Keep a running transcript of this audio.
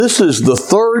This is the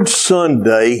third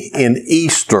Sunday in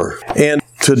Easter, and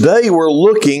today we're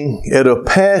looking at a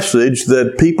passage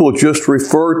that people just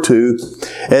refer to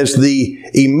as the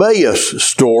Emmaus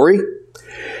story.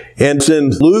 And it's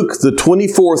in Luke, the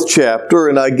 24th chapter,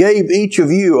 and I gave each of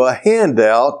you a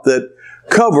handout that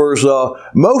covers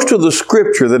most of the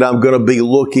scripture that I'm going to be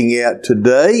looking at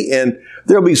today. And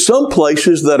there'll be some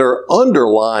places that are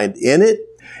underlined in it.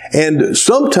 And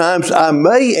sometimes I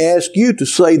may ask you to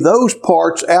say those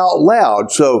parts out loud.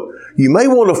 So you may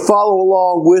want to follow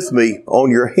along with me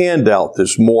on your handout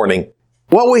this morning.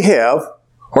 What we have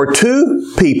are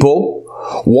two people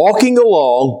walking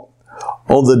along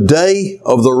on the day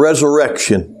of the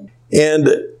resurrection. And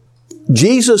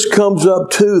Jesus comes up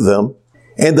to them,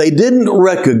 and they didn't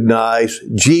recognize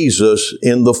Jesus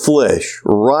in the flesh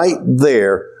right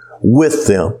there with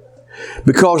them.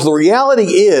 Because the reality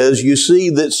is, you see,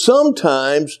 that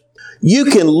sometimes you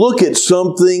can look at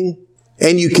something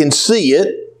and you can see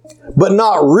it, but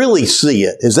not really see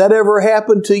it. Has that ever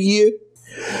happened to you?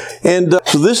 And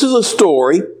so this is a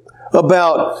story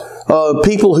about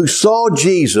people who saw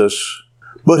Jesus,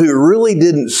 but who really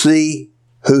didn't see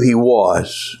who He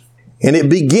was. And it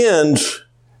begins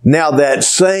now that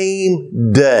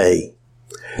same day.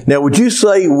 Now, would you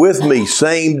say with me,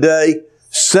 same day?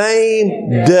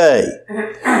 Same day.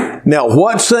 Now,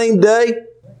 what same day?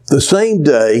 The same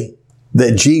day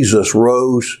that Jesus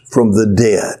rose from the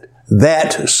dead.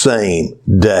 That same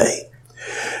day.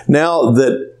 Now,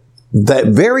 that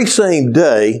very same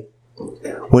day,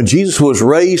 when Jesus was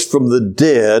raised from the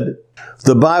dead,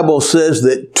 the Bible says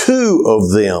that two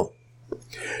of them.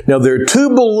 Now, there are two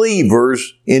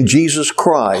believers in Jesus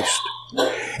Christ,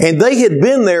 and they had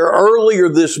been there earlier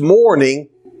this morning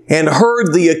and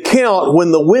heard the account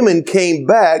when the women came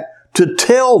back to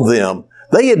tell them.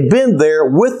 They had been there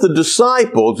with the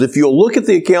disciples. If you'll look at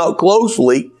the account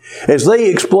closely, as they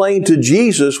explained to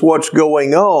Jesus what's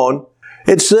going on,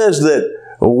 it says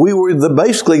that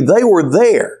basically they were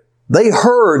there. They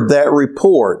heard that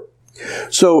report.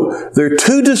 So there are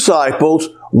two disciples.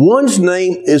 One's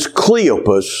name is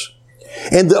Cleopas,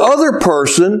 and the other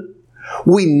person,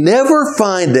 we never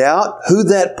find out who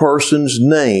that person's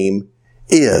name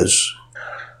is.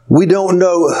 We don't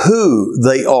know who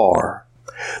they are.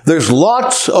 There's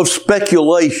lots of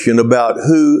speculation about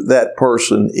who that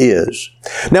person is.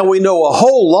 Now, we know a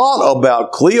whole lot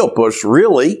about Cleopas,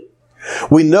 really.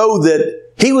 We know that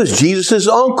he was Jesus'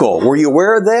 uncle. Were you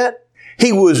aware of that?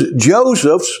 He was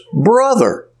Joseph's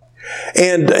brother.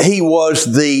 And he was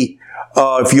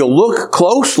if you look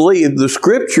closely at the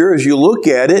scripture, as you look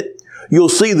at it, you'll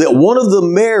see that one of the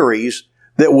Marys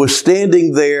that was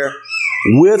standing there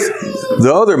with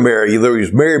the other Mary, there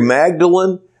was Mary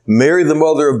Magdalene, Mary the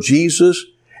mother of Jesus,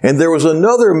 and there was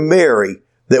another Mary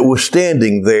that was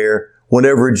standing there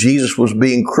whenever Jesus was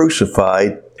being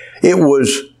crucified. It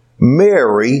was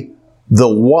Mary, the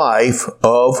wife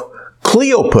of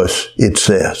Cleopas, it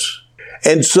says.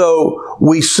 And so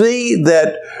we see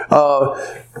that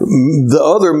the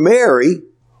other Mary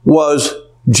was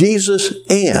Jesus'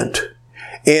 aunt.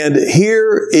 And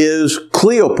here is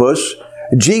Cleopas,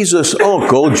 Jesus'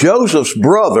 uncle, Joseph's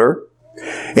brother,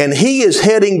 and he is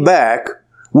heading back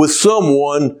with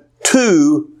someone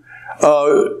to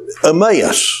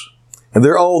Emmaus. And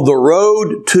they're on the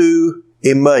road to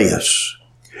Emmaus.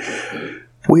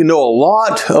 We know a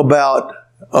lot about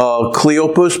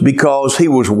Cleopas because he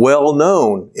was well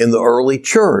known in the early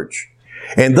church.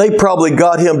 And they probably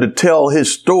got him to tell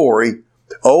his story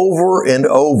over and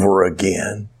over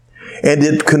again. And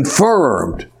it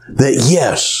confirmed that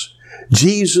yes,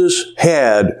 Jesus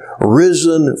had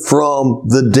risen from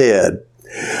the dead.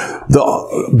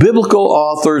 The biblical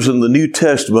authors in the New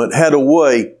Testament had a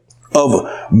way of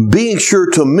being sure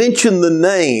to mention the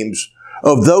names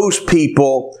of those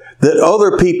people that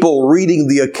other people reading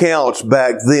the accounts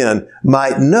back then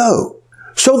might know,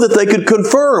 so that they could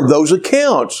confirm those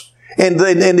accounts. And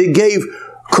it gave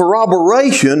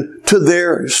corroboration to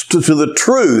the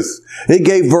truth. It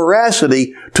gave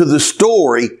veracity to the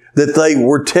story that they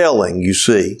were telling, you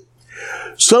see.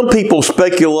 Some people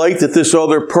speculate that this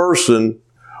other person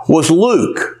was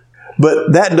Luke,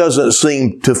 but that doesn't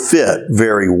seem to fit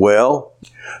very well.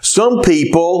 Some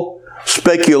people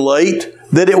speculate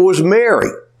that it was Mary,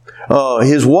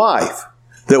 his wife,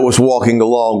 that was walking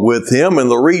along with him, and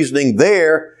the reasoning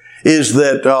there is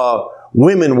that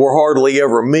women were hardly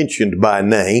ever mentioned by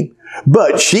name,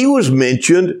 but she was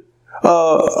mentioned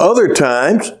other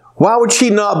times. Why would she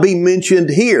not be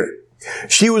mentioned here?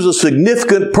 She was a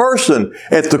significant person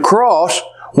at the cross.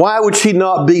 Why would she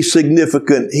not be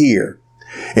significant here?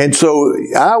 And so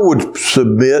I would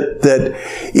submit that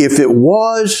if it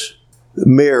was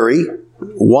Mary,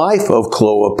 wife of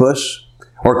Cleopas,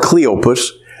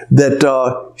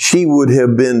 that she would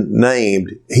have been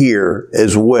named here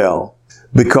as well,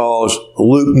 because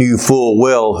Luke knew full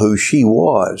well who she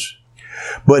was.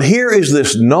 But here is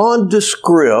this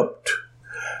nondescript,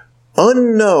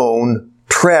 unknown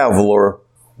traveler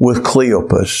with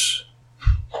Cleopas.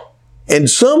 And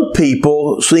some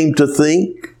people seem to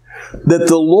think that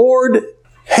the Lord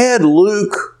had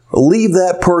Luke leave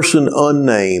that person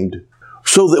unnamed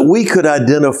so that we could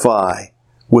identify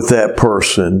with that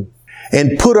person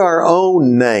and put our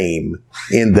own name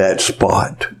in that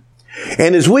spot.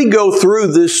 And as we go through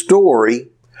this story,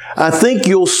 I think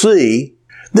you'll see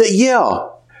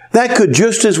that, that could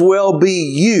just as well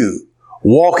be you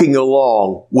walking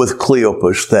along with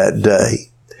Cleopas that day.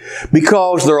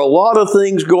 Because there are a lot of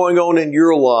things going on in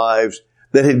your lives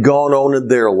that had gone on in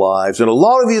their lives. And a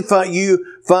lot of you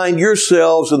find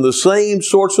yourselves in the same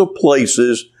sorts of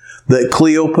places that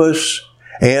Cleopas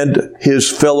and his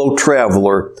fellow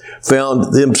traveler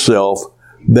found themselves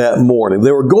that morning.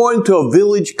 They were going to a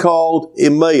village called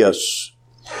Emmaus.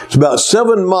 It's about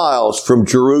 7 miles from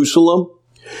Jerusalem,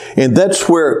 and that's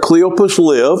where Cleopas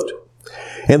lived.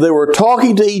 And they were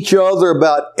talking to each other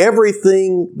about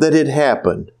everything that had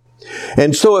happened.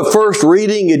 And so at first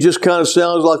reading, it just kind of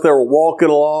sounds like they were walking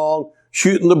along,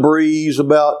 shooting the breeze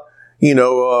about,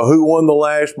 who won the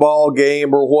last ball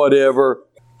game or whatever,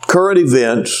 current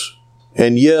events.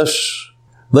 And yes,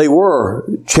 they were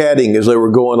chatting as they were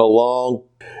going along,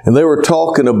 and they were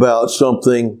talking about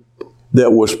something that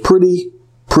was pretty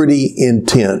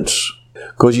intense.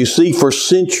 Because you see, for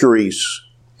centuries,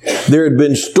 there had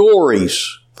been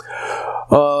stories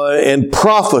and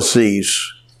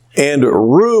prophecies and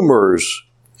rumors,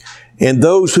 and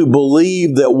those who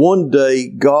believed that one day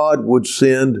God would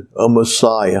send a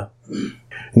Messiah.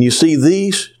 And you see,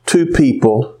 these two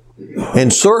people,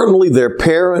 and certainly their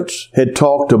parents had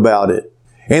talked about it,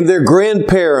 and their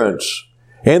grandparents,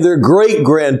 and their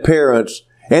great-grandparents,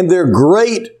 and their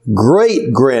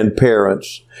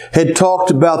great-great-grandparents had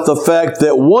talked about the fact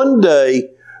that one day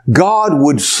God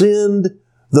would send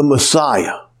the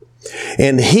Messiah,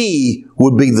 and He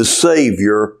would be the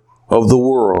Savior of the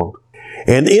world.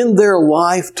 And in their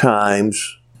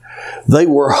lifetimes, they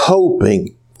were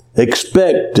hoping,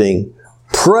 expecting,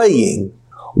 praying,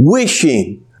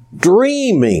 wishing,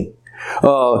 dreaming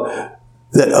that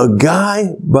a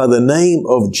guy by the name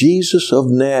of Jesus of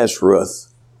Nazareth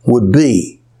would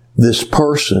be this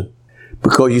person.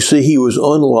 Because you see, He was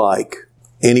unlike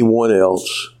anyone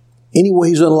else. Anyway,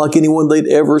 He's unlike anyone they'd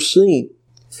ever seen.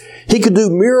 He could do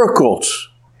miracles.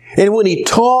 And when He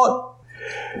taught,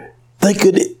 they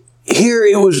could hear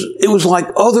it was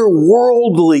like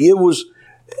otherworldly. It was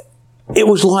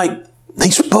like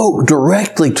He spoke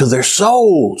directly to their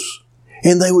souls.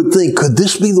 And they would think, could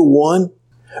this be the one?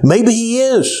 Maybe He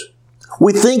is.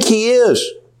 We think He is.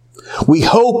 We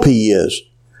hope He is.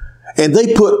 And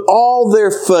they put all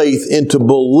their faith into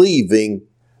believing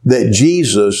that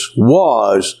Jesus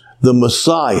was the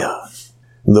Messiah.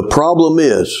 And the problem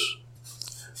is,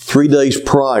 3 days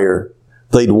prior,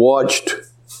 they'd watched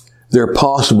their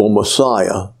possible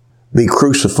Messiah be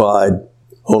crucified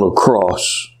on a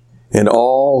cross. And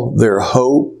all their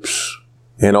hopes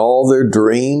and all their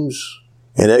dreams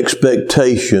and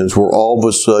expectations were all of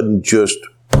a sudden just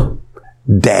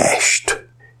dashed.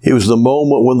 It was the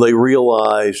moment when they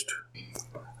realized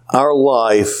our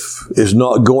life is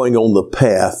not going on the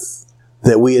path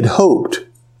that we had hoped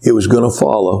it was going to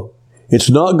follow. It's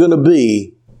not going to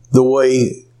be the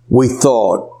way we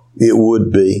thought it would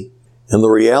be. And the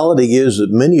reality is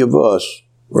that many of us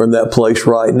are in that place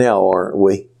right now, aren't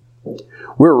we?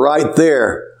 We're right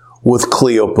there with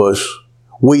Cleopas.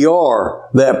 We are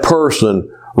that person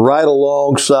right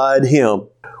alongside him.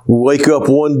 We wake up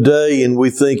one day and we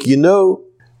think,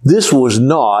 this was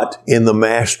not in the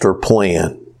master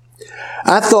plan.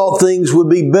 I thought things would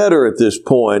be better at this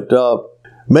point.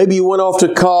 Maybe you went off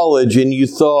to college and you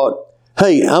thought,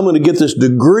 hey, I'm going to get this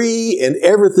degree and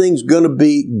everything's going to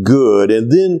be good.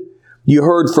 And then you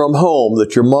heard from home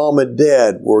that your mom and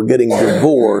dad were getting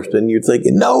divorced, and you're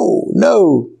thinking, no,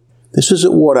 this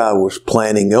isn't what I was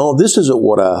planning on. This isn't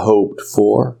what I hoped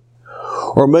for.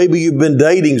 Or maybe you've been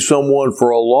dating someone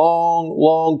for a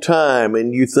long time,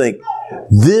 and you think,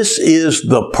 this is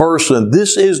the person,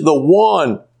 this is the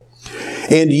one.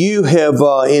 And you have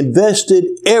invested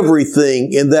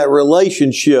everything in that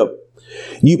relationship.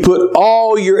 You put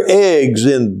all your eggs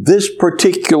in this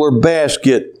particular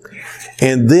basket,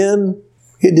 and then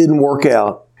it didn't work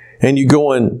out. And you're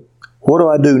going, what do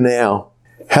I do now?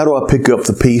 How do I pick up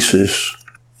the pieces?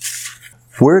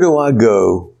 Where do I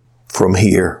go from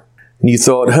here? And you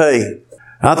thought, hey,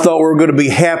 I thought we were going to be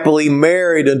happily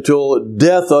married until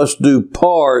death us do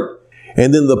part,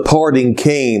 and then the parting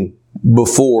came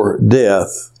before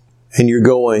death. And you're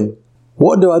going,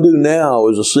 what do I do now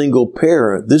as a single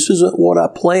parent? This isn't what I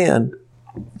planned.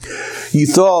 You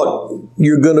thought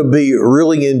you're going to be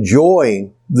really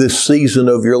enjoying this season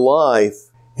of your life,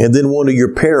 and then one of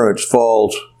your parents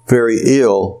falls very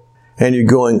ill, and you're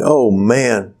going, oh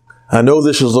man, I know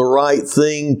this is the right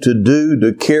thing to do,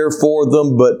 to care for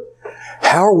them, but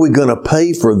how are we going to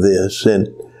pay for this? And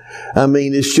I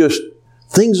mean, it's just,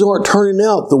 things aren't turning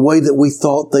out the way that we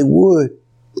thought they would.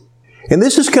 And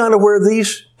this is kind of where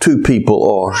these two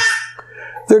people are.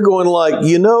 They're going like,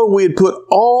 we had put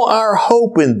all our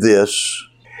hope in this,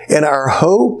 and our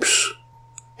hopes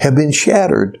have been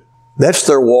shattered. That's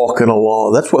their walking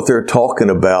along. That's what they're talking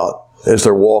about as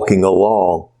they're walking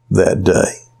along that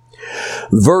day.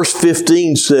 Verse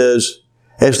 15 says,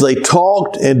 as they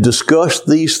talked and discussed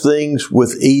these things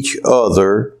with each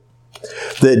other,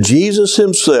 that Jesus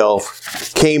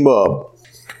himself came up.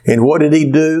 And what did he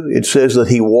do? It says that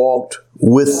he walked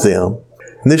with them.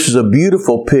 And this is a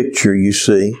beautiful picture, you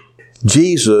see.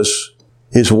 Jesus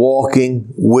is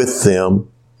walking with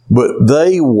them, but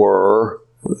they were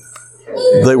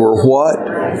what?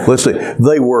 Let's see.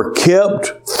 They were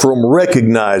kept from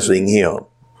recognizing him.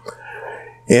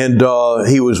 And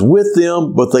he was with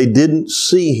them, but they didn't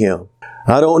see him.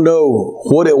 I don't know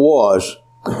what it was,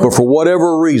 but for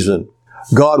whatever reason,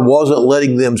 God wasn't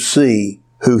letting them see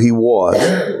who he was.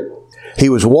 He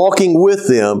was walking with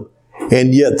them,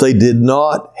 and yet they did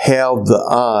not have the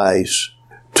eyes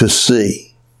to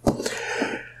see.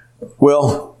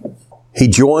 Well, he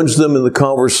joins them in the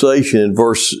conversation in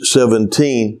verse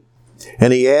 17,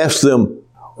 and he asks them,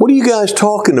 what are you guys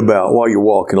talking about while you're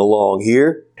walking along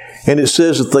here? And it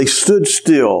says that they stood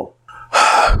still,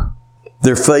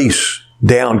 their face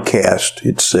downcast,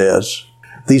 it says.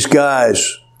 These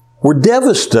guys were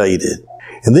devastated.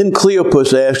 And then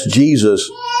Cleopas asked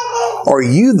Jesus, are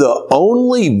you the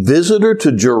only visitor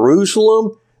to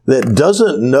Jerusalem that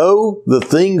doesn't know the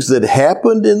things that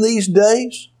happened in these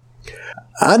days?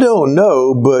 I don't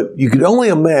know, but you could only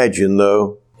imagine,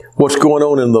 though, what's going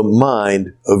on in the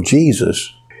mind of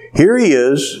Jesus. Here he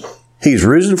is. He's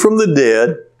risen from the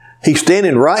dead. He's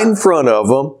standing right in front of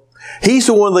them. He's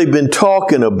the one they've been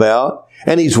talking about,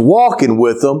 and he's walking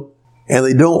with them, and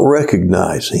they don't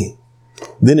recognize him.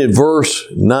 Then in verse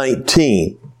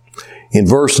 19,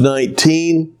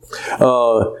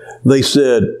 they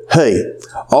said, hey,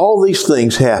 all these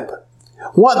things happen.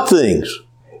 What things?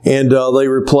 And they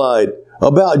replied,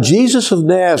 about Jesus of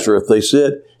Nazareth, they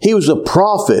said, he was a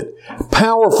prophet,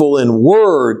 powerful in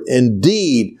word and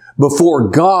deed before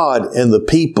God and the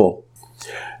people.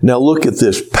 Now look at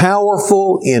this,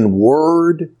 powerful in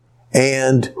word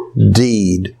and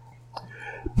deed.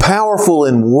 Powerful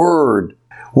in word.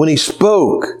 When he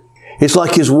spoke, it's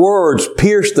like his words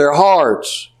pierced their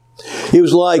hearts. It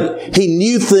was like he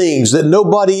knew things that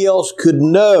nobody else could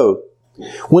know.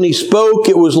 When he spoke,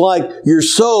 it was like your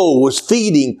soul was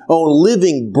feeding on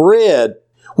living bread.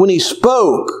 When he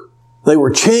spoke, they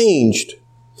were changed.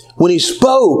 When he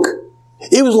spoke,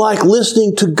 it was like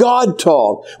listening to God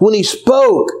talk. When he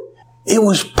spoke, it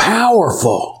was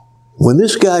powerful. When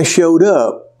this guy showed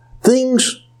up,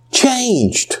 things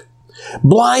changed.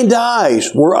 Blind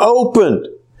eyes were opened.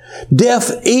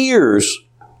 Deaf ears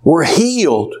were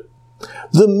healed.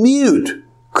 The mute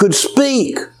could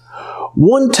speak.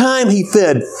 One time he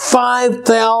fed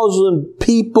 5,000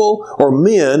 people or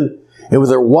men, and with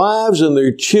their wives and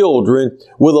their children,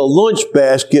 with a lunch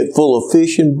basket full of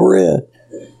fish and bread.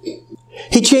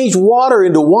 He changed water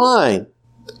into wine.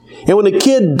 And when a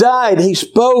kid died, he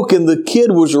spoke, and the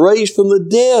kid was raised from the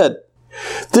dead.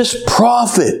 This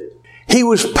prophet, he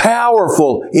was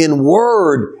powerful in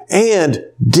word and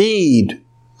deed.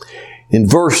 In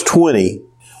verse 20,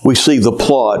 we see the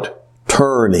plot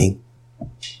turning.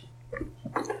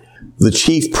 The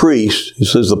chief priest, it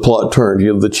says the plot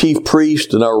turned. The chief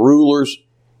priest and our rulers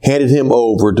handed him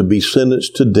over to be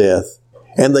sentenced to death,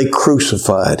 and they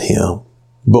crucified him.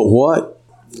 But what?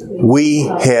 We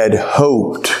had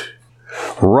hoped.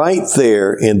 Right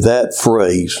there in that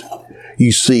phrase,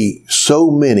 you see so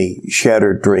many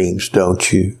shattered dreams,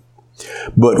 don't you?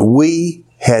 But we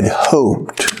had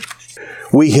hoped.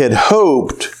 We had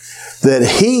hoped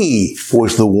that he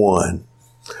was the one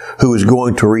who was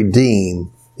going to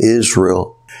redeem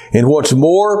Israel. And what's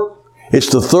more,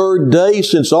 it's the third day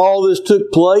since all this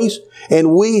took place,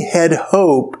 and we had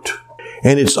hoped.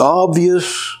 And it's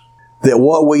obvious that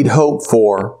what we'd hoped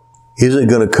for isn't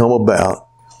going to come about.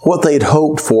 What they'd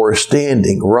hoped for is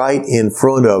standing right in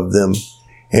front of them,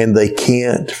 and they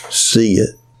can't see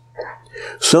it.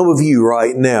 Some of you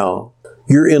right now,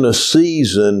 you're in a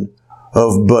season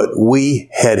of, but we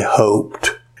had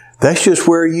hoped. That's just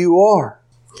where you are.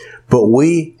 But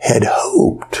we had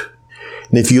hoped.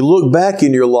 And if you look back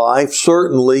in your life,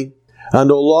 certainly, I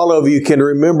know a lot of you can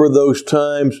remember those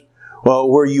times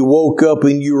where you woke up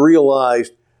and you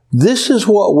realized, this is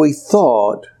what we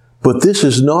thought, but this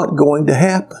is not going to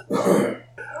happen.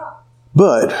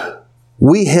 But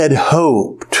we had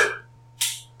hoped.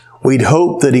 We'd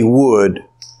hoped that He would,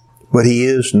 but He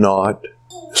is not.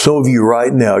 Some of you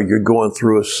right now, you're going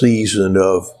through a season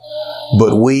of,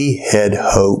 but we had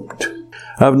hoped.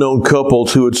 I've known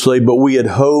couples who would say, but we had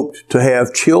hoped to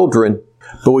have children,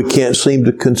 but we can't seem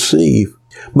to conceive.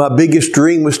 My biggest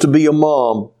dream was to be a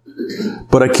mom,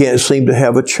 but I can't seem to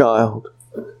have a child.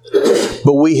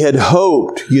 But we had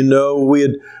hoped, we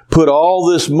had put all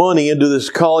this money into this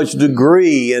college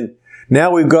degree, and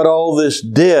now we've got all this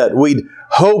debt. We'd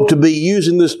hoped to be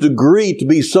using this degree to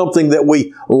be something that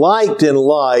we liked in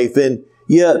life, and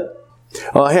yet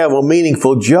I have a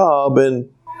meaningful job, and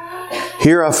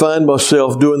here I find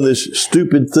myself doing this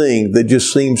stupid thing that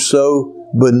just seems so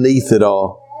beneath it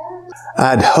all.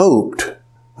 I'd hoped,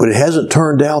 but it hasn't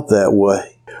turned out that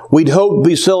way. We'd hoped to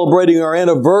be celebrating our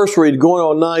anniversary, going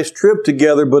on a nice trip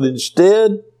together, but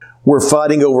instead, we're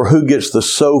fighting over who gets the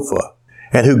sofa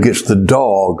and who gets the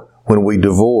dog when we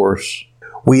divorce.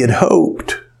 We had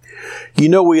hoped.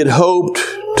 We had hoped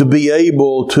to be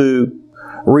able to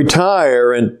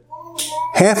retire, and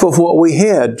half of what we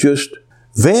had just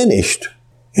vanished.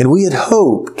 And we had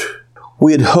hoped.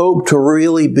 We had hoped to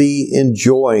really be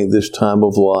enjoying this time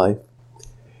of life.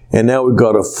 And now we've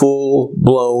got a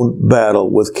full-blown battle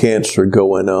with cancer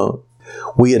going on.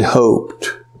 We had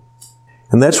hoped.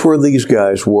 And that's where these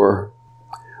guys were.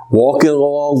 Walking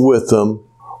along with them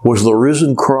was the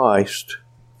risen Christ,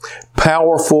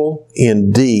 powerful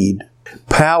in deed,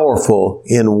 powerful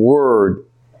in word.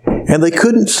 And they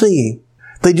couldn't see Him.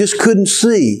 They just couldn't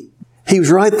see. He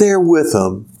was right there with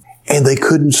them, and they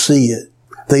couldn't see it.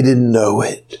 They didn't know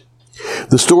it.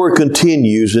 The story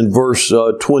continues in verse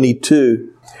 22.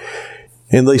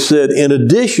 And they said, in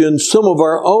addition, some of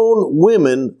our own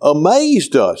women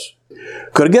amazed us.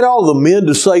 Could I get all the men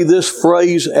to say this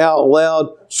phrase out loud?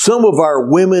 Some of our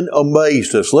women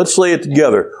amazed us. Let's say it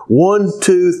together. 1,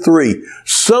 2, 3.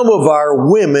 Some of our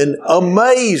women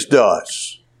amazed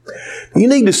us. You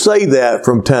need to say that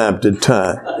from time to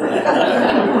time.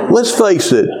 Let's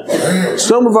face it.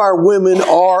 Some of our women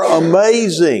are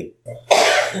amazing.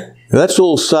 That's a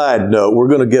little side note. We're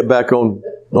going to get back on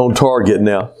target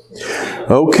now.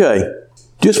 Okay.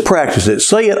 Just practice it.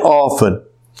 Say it often.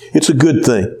 It's a good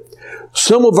thing.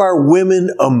 Some of our women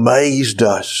amazed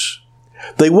us.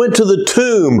 They went to the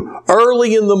tomb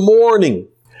early in the morning,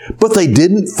 but they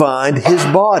didn't find His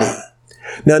body.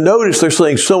 Now notice they're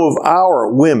saying some of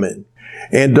our women.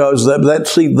 And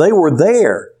they were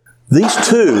there. These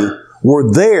two were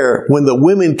there when the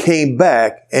women came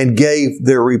back and gave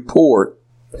their report.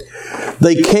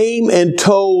 They came and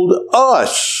told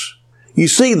us. You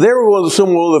see, they were some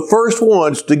of the first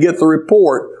ones to get the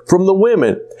report from the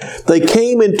women. They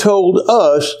came and told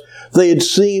us they had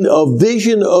seen a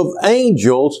vision of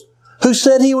angels who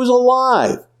said He was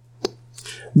alive.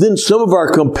 Then some of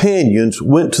our companions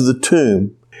went to the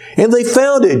tomb, and they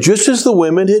found it just as the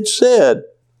women had said.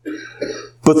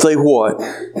 But they what?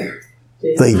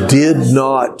 They did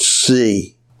not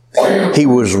see. He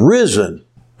was risen,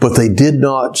 but they did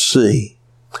not see.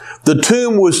 The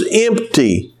tomb was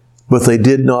empty, but they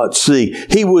did not see.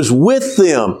 He was with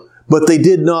them, but they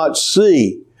did not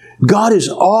see. God is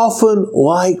often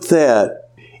like that.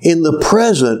 In the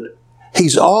present,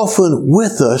 He's often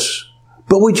with us,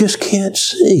 but we just can't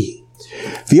see.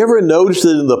 Have you ever noticed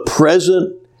that in the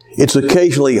present, it's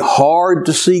occasionally hard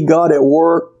to see God at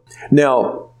work?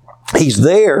 Now, He's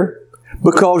there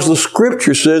because the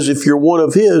Scripture says if you're one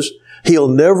of His, He'll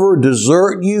never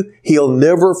desert you. He'll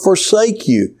never forsake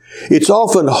you. It's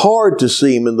often hard to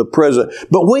see Him in the present.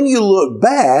 But when you look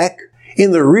back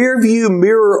in the rearview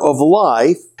mirror of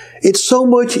life, it's so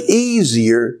much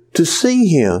easier to see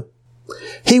Him.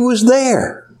 He was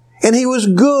there, and He was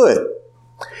good.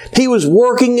 He was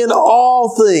working in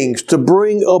all things to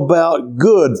bring about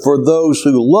good for those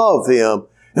who love Him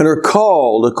and are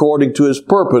called according to His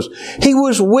purpose. He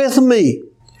was with me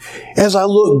as I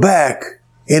look back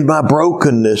in my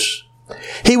brokenness.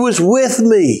 He was with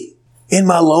me in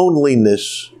my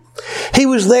loneliness. He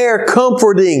was there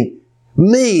comforting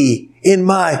me in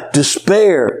my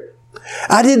despair.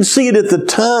 I didn't see it at the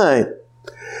time,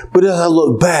 but as I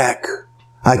look back,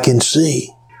 I can see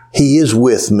He is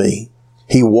with me.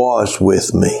 He was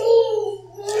with me.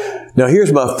 Now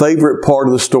here's my favorite part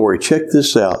of the story. Check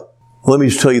this out. let me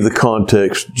just tell you the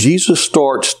context. Jesus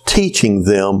starts teaching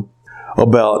them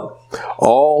about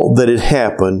all that had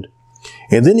happened,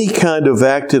 and then he kind of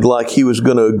acted like he was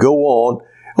going to go on.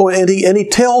 Oh, and he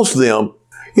tells them,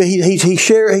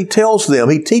 he tells them,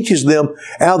 he teaches them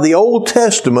out of the Old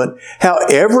Testament how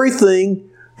everything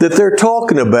that they're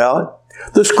talking about,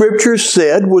 the Scriptures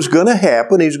said was going to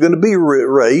happen. He's going to be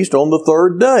raised on the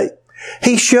third day.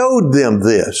 He showed them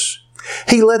this.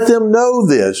 He let them know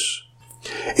this.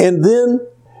 And then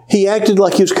he acted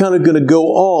like he was kind of going to go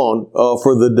on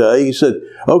for the day. He said,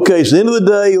 okay, it's the end of the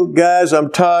day, guys, I'm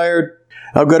tired.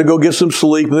 I've got to go get some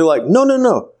sleep. And they're like,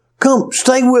 no. Come,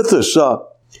 stay with us.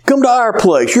 Come to our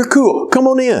place. You're cool. Come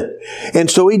on in. And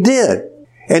so he did.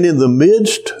 And in the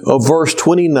midst of verse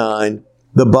 29,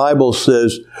 the Bible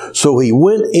says, so he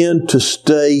went in to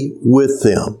stay with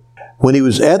them. When he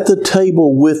was at the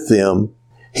table with them,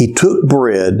 he took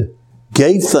bread,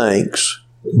 gave thanks,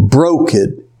 broke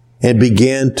it, and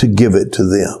began to give it to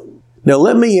them. Now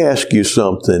let me ask you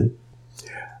something.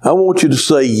 I want you to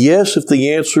say yes if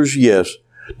the answer is yes.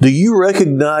 Do you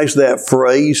recognize that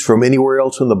phrase from anywhere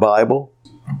else in the Bible?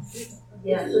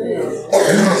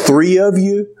 Yes. 3 of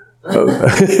you?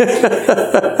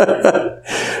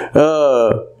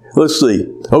 Let's see.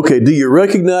 Okay, do you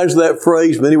recognize that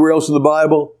phrase from anywhere else in the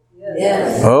Bible?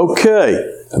 Yes.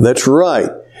 Okay, that's right.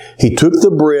 He took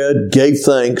the bread, gave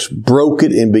thanks, broke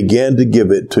it, and began to give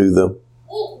it to them.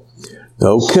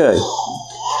 Okay.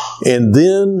 And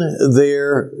then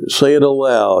say it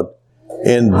aloud,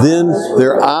 and then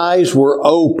their eyes were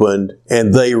opened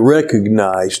and they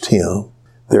recognized Him.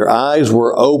 Their eyes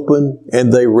were open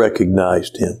and they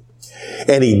recognized Him.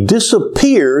 And He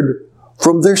disappeared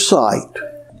from their sight.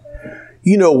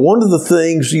 You know, one of the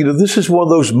things, this is one of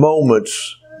those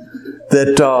moments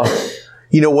that,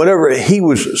 whenever He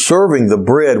was serving the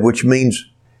bread, which means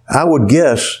I would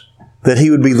guess that He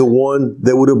would be the one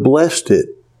that would have blessed it.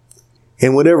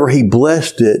 And whenever He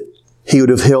blessed it, He would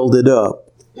have held it up.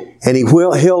 And He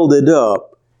held it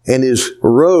up, and His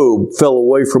robe fell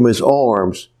away from His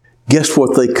arms. Guess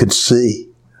what they could see?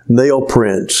 Nail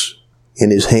prints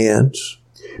in His hands.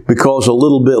 Because a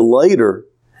little bit later,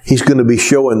 He's going to be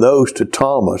showing those to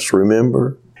Thomas,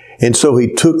 remember? And so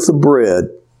He took the bread,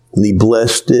 and He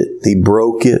blessed it, He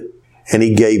broke it, and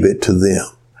He gave it to them.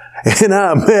 And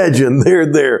I imagine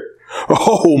they're there.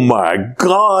 Oh my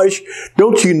gosh,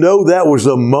 don't you know that was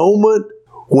a moment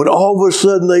when all of a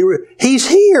sudden He's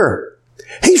here.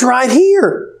 He's right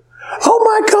here. Oh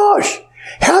my gosh,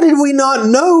 how did we not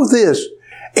know this?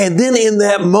 And then in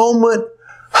that moment,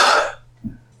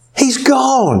 He's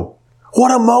gone.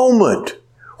 What a moment.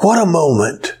 What a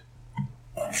moment.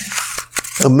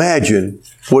 Imagine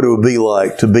what it would be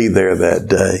like to be there that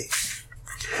day.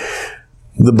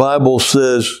 The Bible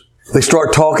says, they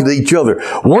start talking to each other.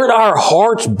 Weren't our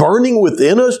hearts burning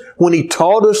within us when He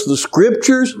taught us the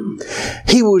Scriptures?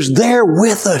 He was there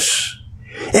with us,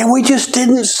 and we just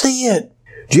didn't see it.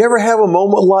 Do you ever have a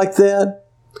moment like that?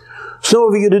 Some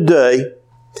of you today,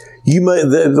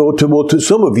 to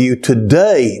some of you,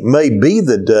 today may be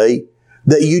the day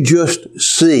that you just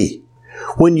see.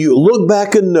 When you look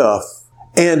back enough,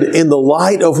 and in the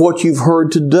light of what you've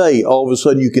heard today, all of a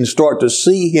sudden you can start to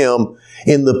see Him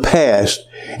in the past,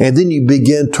 and then you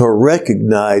begin to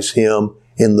recognize Him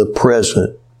in the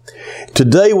present.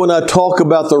 Today, when I talk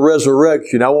about the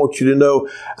resurrection, I want you to know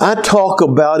I talk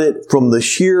about it from the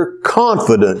sheer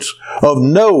confidence of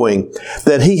knowing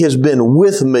that He has been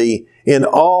with me in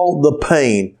all the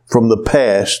pain from the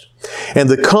past. And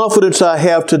the confidence I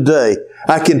have today,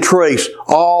 I can trace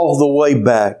all the way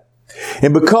back.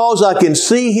 And because I can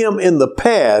see Him in the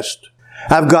past,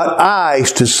 I've got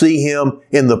eyes to see Him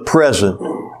in the present.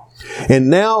 And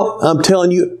now I'm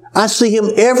telling you, I see Him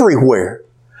everywhere.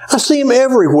 I see Him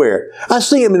everywhere. I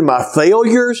see Him in my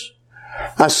failures.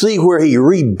 I see where He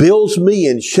rebuilds me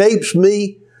and shapes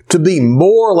me to be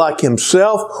more like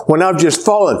Himself when I've just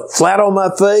fallen flat on my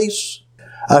face.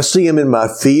 I see Him in my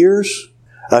fears.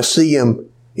 I see Him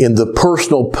in the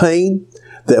personal pain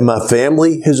that my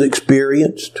family has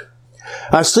experienced.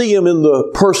 I see Him in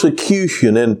the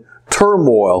persecution and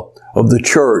turmoil of the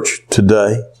church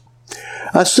today.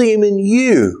 I see Him in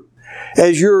you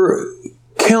as your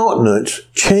countenance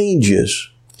changes,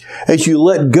 as you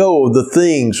let go of the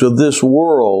things of this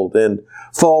world and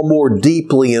fall more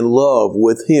deeply in love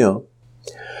with Him.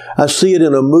 I see it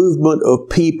in a movement of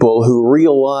people who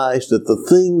realize that the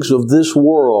things of this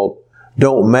world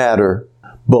don't matter,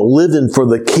 but living for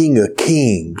the King of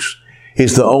Kings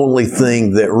is the only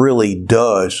thing that really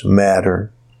does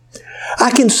matter. I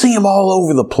can see Him all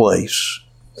over the place.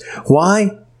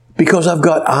 Why? Because I've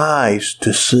got eyes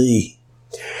to see.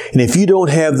 And if you don't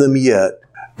have them yet,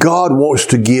 God wants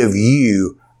to give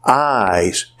you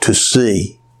eyes to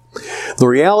see. The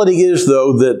reality is,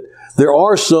 though, that there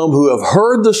are some who have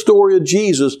heard the story of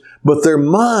Jesus, but their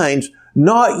minds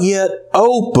not yet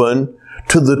open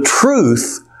to the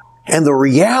truth and the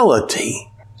reality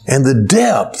and the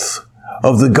depth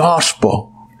of the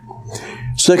gospel.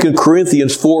 2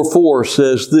 Corinthians 4:4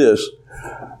 says this,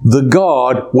 the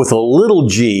God with a little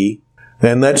g,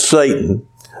 and that's Satan,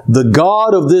 the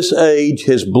God of this age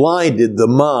has blinded the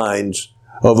minds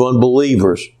of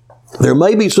unbelievers. There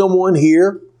may be someone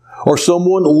here or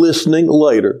someone listening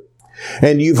later,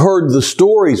 and you've heard the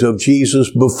stories of Jesus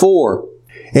before,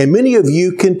 and many of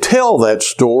you can tell that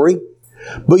story,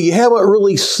 but you haven't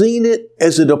really seen it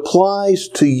as it applies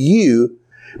to you,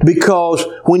 because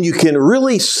when you can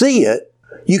really see it,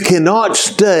 you cannot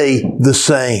stay the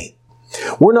same.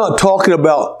 We're not talking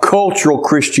about cultural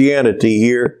Christianity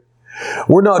here.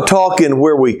 We're not talking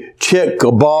where we check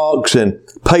a box and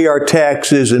pay our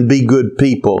taxes and be good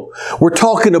people. We're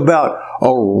talking about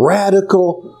a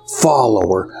radical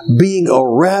follower, being a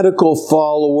radical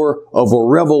follower of a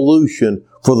revolution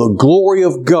for the glory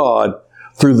of God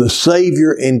through the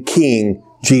Savior and King,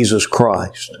 Jesus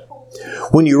Christ.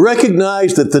 When you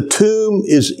recognize that the tomb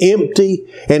is empty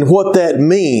and what that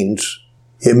means,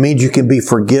 it means you can be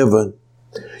forgiven.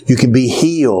 You can be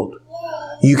healed.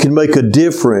 You can make a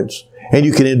difference. And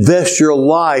you can invest your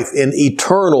life in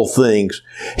eternal things.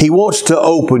 He wants to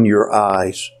open your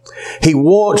eyes. He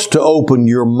wants to open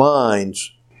your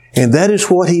minds. And that is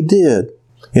what He did.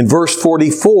 In verse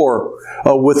 44,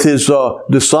 with His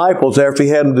disciples, after He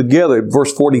had them together,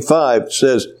 verse 45 it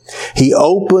says, He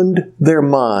opened their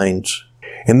minds.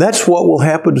 And that's what will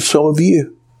happen to some of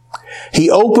you. He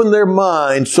opened their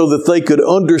minds so that they could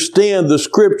understand the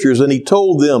Scriptures, and He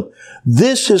told them,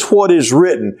 this is what is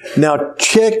written. Now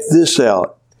check this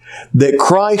out, that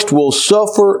Christ will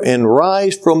suffer and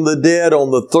rise from the dead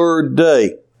on the third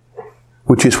day,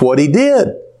 which is what He did.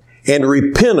 And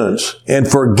repentance and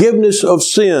forgiveness of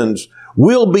sins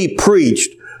will be preached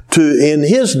in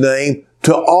His name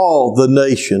to all the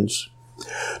nations.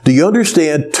 Do you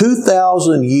understand?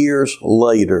 2,000 years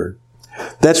later,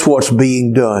 that's what's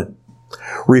being done.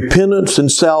 Repentance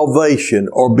and salvation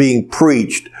are being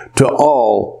preached to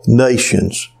all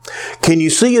nations. Can you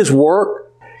see His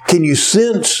work? Can you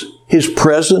sense His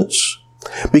presence?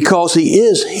 Because He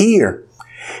is here.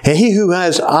 And he who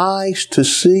has eyes to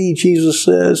see, Jesus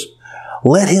says,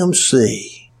 let him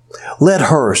see. Let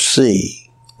her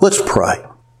see. Let's pray.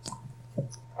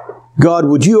 God,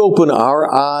 would You open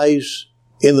our eyes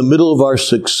in the middle of our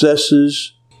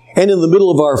successes and in the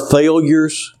middle of our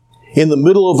failures, in the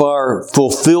middle of our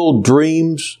fulfilled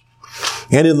dreams,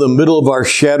 and in the middle of our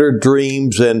shattered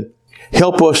dreams, and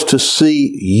help us to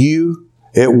see You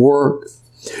at work.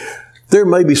 There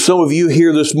may be some of you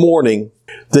here this morning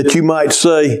that you might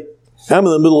say, I'm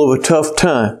in the middle of a tough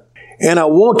time, and I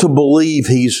want to believe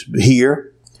He's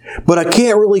here, but I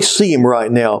can't really see Him right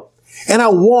now. And I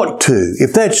want to.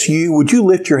 If that's you, would you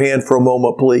lift your hand for a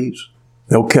moment, please?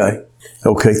 Okay,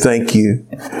 thank you.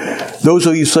 Those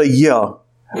of you say, yeah,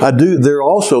 I do. There are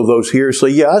also those here who say,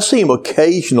 yeah, I see Him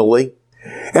occasionally,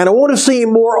 and I want to see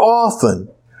Him more often.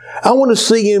 I want to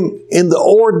see Him in the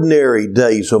ordinary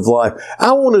days of life.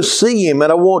 I want to see Him, and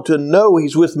I want to know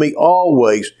He's with me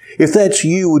always. If that's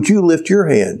you, would you lift your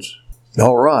hands?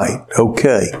 All right.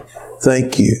 Okay.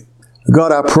 Thank you.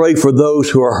 God, I pray for those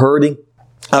who are hurting.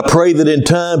 I pray that in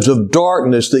times of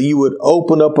darkness that You would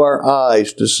open up our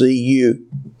eyes to see You.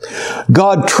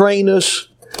 God, train us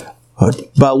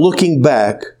by looking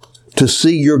back to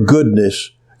see Your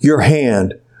goodness, Your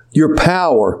hand, Your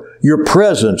power, Your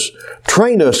presence.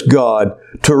 Train us, God,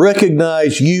 to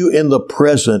recognize You in the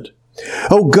present.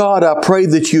 Oh God, I pray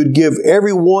that You'd give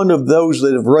every one of those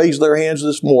that have raised their hands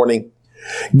this morning,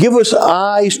 give us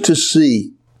eyes to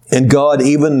see. And God,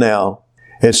 even now,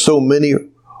 as so many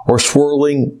are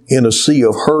swirling in a sea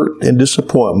of hurt and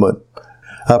disappointment,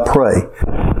 I pray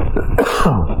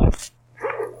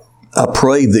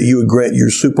that You would grant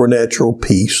Your supernatural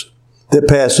peace that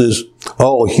passes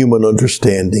all human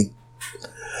understanding.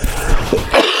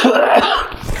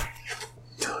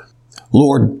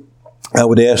 Lord, I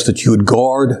would ask that You would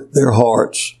guard their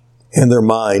hearts and their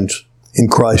minds in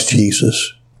Christ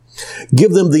Jesus.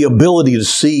 Give them the ability to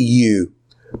see You,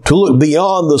 to look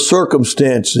beyond the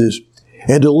circumstances,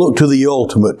 and to look to the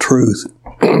ultimate truth.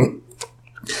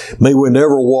 May we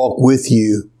never walk with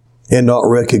You and not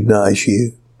recognize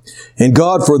You. And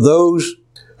God, for those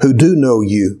who do know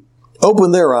You,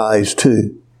 open their eyes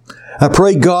too. I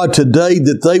pray, God, today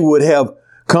that they would have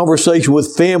conversation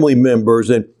with family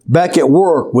members and back at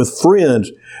work with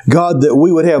friends. God, that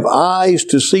we would have eyes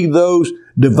to see those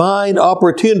divine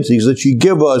opportunities that you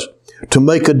give us to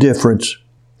make a difference.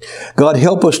 God,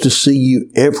 help us to see you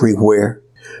everywhere,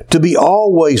 to be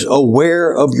always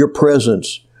aware of your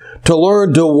presence, to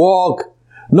learn to walk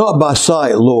not by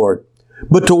sight, Lord,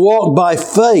 but to walk by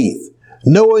faith,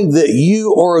 knowing that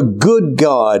you are a good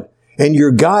God and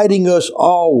you're guiding us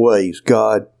always,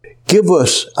 God. Give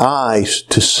us eyes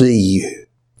to see you.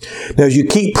 Now, as you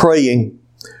keep praying,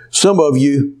 some of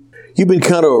you've been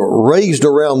kind of raised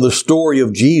around the story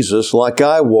of Jesus like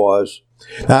I was.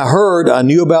 I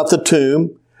knew about the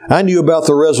tomb, I knew about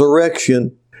the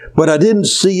resurrection, but I didn't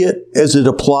see it as it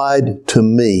applied to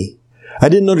me. I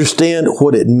didn't understand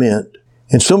what it meant.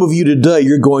 And some of you today,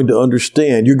 you're going to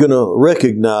understand. You're going to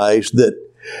recognize that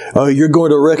you're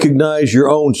going to recognize your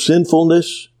own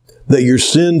sinfulness, that your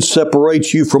sin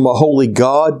separates you from a holy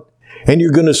God, and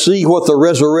you're going to see what the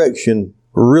resurrection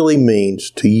really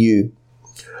means to you.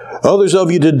 Others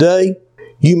of you today,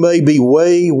 you may be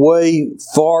way, way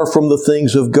far from the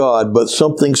things of God, but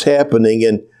something's happening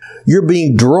and you're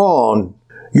being drawn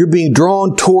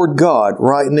toward God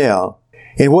right now.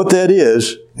 And what that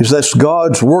is that's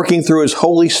God's working through His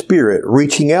Holy Spirit,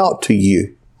 reaching out to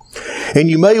you. And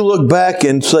you may look back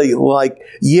and say,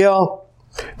 yeah,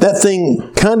 that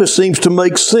thing kind of seems to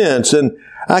make sense. And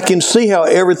I can see how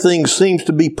everything seems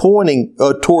to be pointing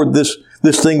toward this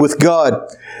thing with God.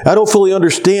 I don't fully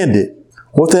understand it.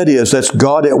 What that is, that's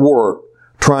God at work,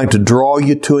 trying to draw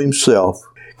you to Himself.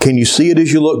 Can you see it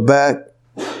as you look back?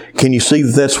 Can you see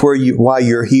that that's why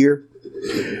you're here?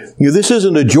 This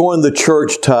isn't a join the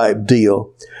church type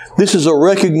deal. This is a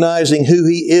recognizing who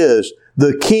He is,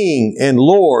 the King and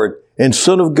Lord and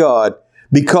Son of God,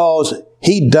 because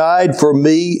He died for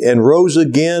me and rose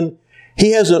again.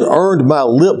 He hasn't earned my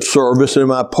lip service and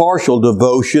my partial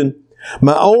devotion.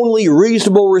 My only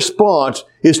reasonable response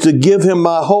is to give Him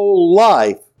my whole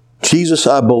life. Jesus,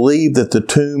 I believe that the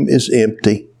tomb is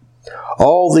empty.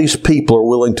 All these people are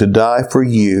willing to die for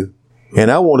you, and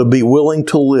I want to be willing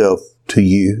to live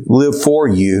for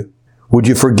you. Would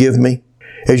you forgive me?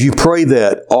 As you pray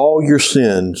that, all your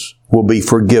sins will be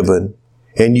forgiven,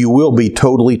 and you will be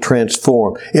totally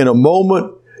transformed. In a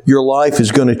moment, your life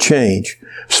is going to change.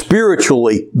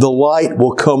 Spiritually, the light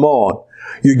will come on.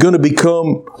 You're going to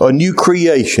become a new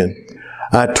creation.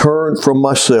 I turn from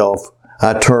myself.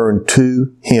 I turn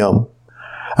to Him.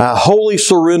 I wholly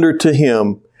surrender to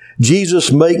Him.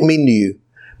 Jesus, make me new.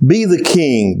 Be the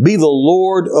King. Be the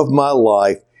Lord of my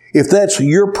life. If that's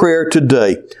your prayer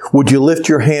today, would you lift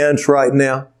your hands right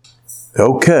now?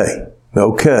 Okay.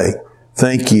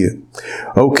 Thank you.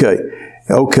 Okay.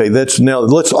 Now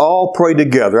let's all pray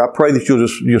together. I pray that you'll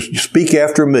just speak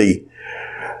after me.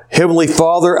 Heavenly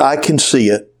Father, I can see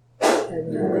it.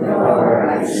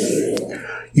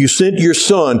 You sent your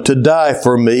Son to die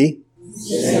for me,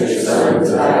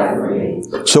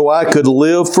 so I could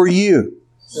live for you.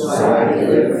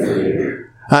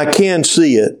 I can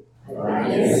see it.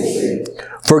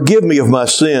 Forgive me of my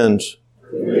sins.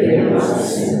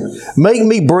 Make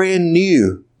me brand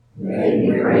new.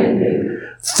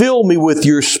 Fill me with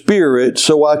your Spirit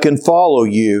so I can follow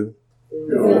you.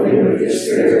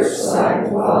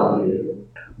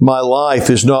 My life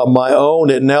is not my own.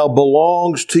 It now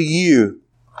belongs to you.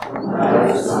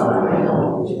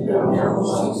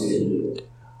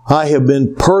 I have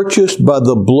been purchased by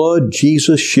the blood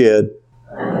Jesus shed.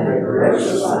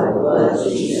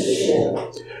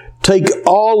 Take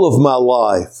all of my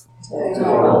life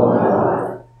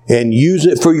and use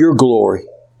it for your glory.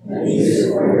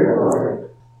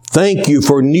 Thank you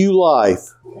for new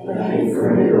life.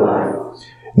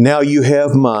 Now you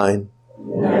have mine.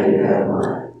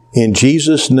 In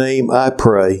Jesus' name I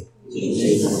pray.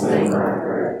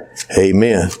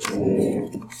 Amen.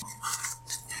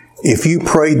 If you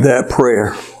prayed that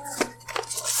prayer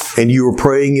and you were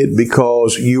praying it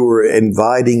because you were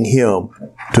inviting Him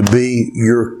to be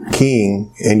your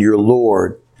King and your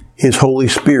Lord, His Holy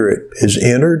Spirit has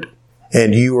entered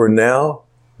and you are now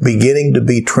beginning to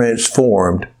be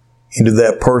transformed into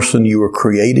that person you were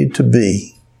created to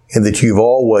be and that you've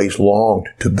always longed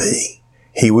to be.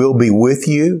 He will be with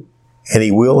you and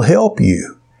He will help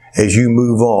you as you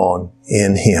move on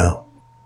in Him.